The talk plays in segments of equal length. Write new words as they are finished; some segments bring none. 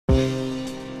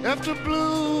If the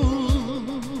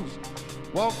blues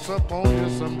walks up on you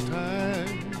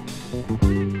sometime,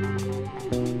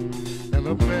 and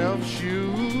a pair of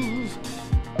shoes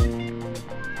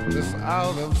that's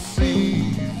out of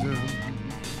season,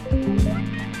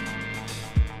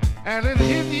 and it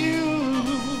hit you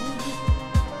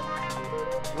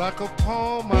like a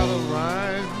poem out of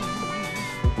rhyme,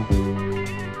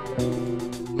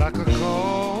 like a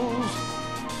cause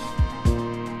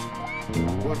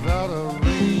without a reason.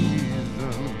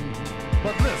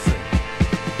 But listen,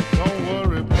 don't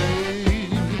worry,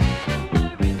 babe.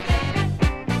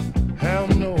 Have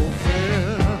no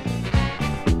fear.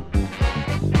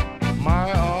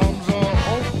 My arms are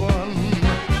open.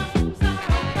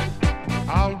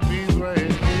 I'll be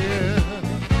right here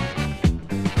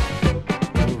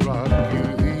to rock you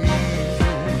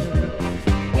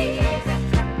easy,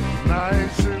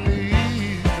 nice and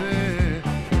easy.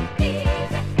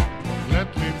 Let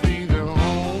me be the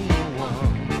only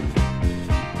one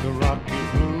to rock you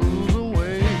blues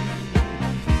away.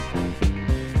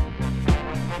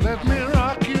 Let me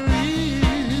rock you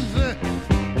easy,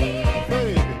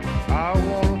 baby. I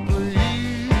wanna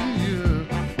please you.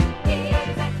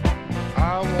 I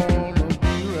wanna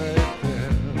be right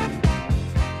there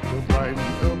to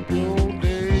brighten up your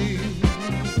day.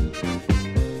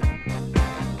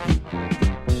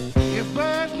 If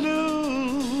bad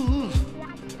news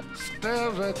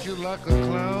stares at you like a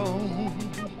clown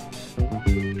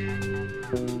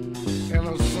in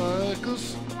a circus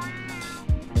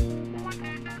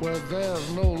where there's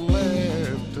no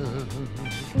laughter,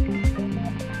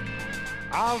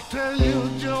 I'll tell you a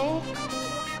joke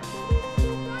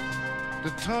to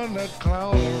turn that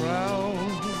clown around,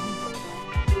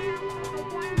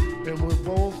 and we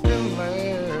both can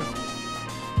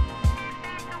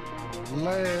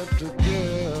laugh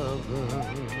together.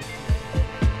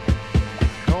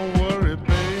 Don't worry,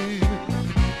 baby.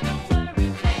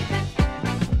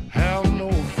 Have no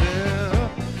fear.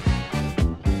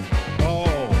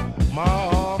 Oh, my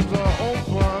arms are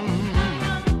open.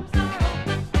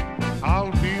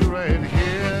 I'll be right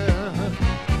here.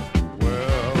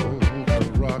 Well, to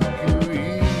rock you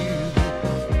easy,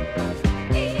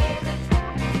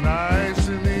 nice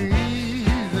and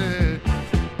easy.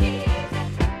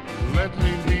 Let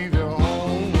me be the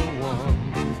only one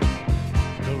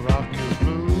to rock your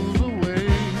blues away.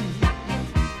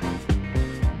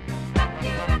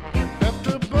 If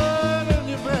the bird in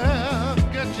your back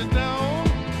gets you down,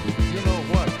 you know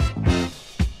what?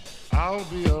 I'll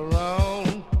be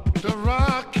around to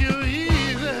rock you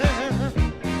easy,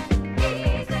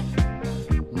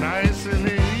 nice and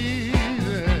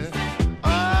easy.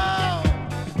 Oh,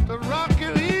 to rock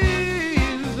you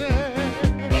easy,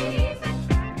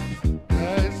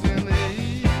 nice and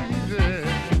easy.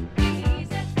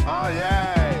 Oh yeah.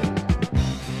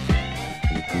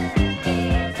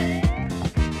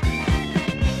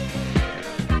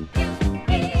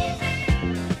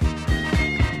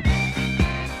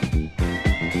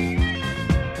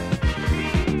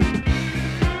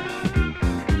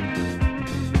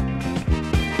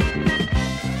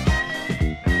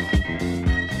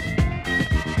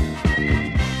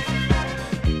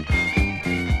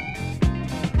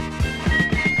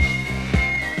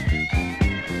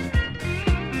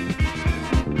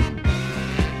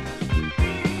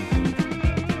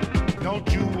 Don't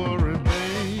you worry.